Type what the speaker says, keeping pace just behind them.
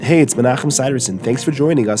Hey, it's Menachem Siderson. Thanks for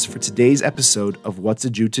joining us for today's episode of What's a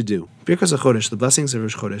Jew to Do. Birkas HaChodesh, the blessings of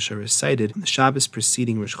Rosh Chodesh, are recited on the Shabbos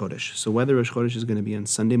preceding Rosh Chodesh. So whether Rosh Chodesh is going to be on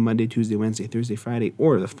Sunday, Monday, Tuesday, Wednesday, Thursday, Friday,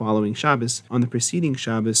 or the following Shabbos, on the preceding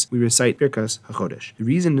Shabbos, we recite Birkas HaChodesh. The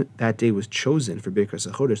reason that day was chosen for Birkas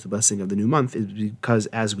HaChodesh, the blessing of the new month, is because,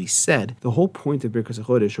 as we said, the whole point of Birkas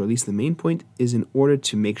HaChodesh, or at least the main point, is in order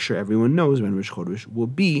to make sure everyone knows when Rosh Chodesh will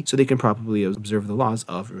be, so they can properly observe the laws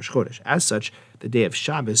of Rosh Chodesh. As such, the day of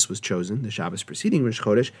Shabbos was chosen, the Shabbos preceding Rosh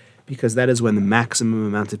Chodesh, because that is when the maximum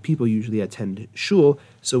amount of people usually attend shul,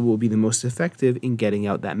 so it will be the most effective in getting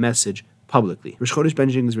out that message publicly. Rosh Chodesh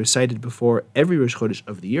benching is recited before every Rosh Chodesh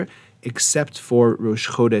of the year, except for Rosh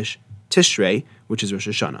Chodesh Tishrei, which is Rosh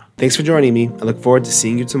Hashanah. Thanks for joining me. I look forward to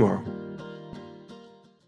seeing you tomorrow.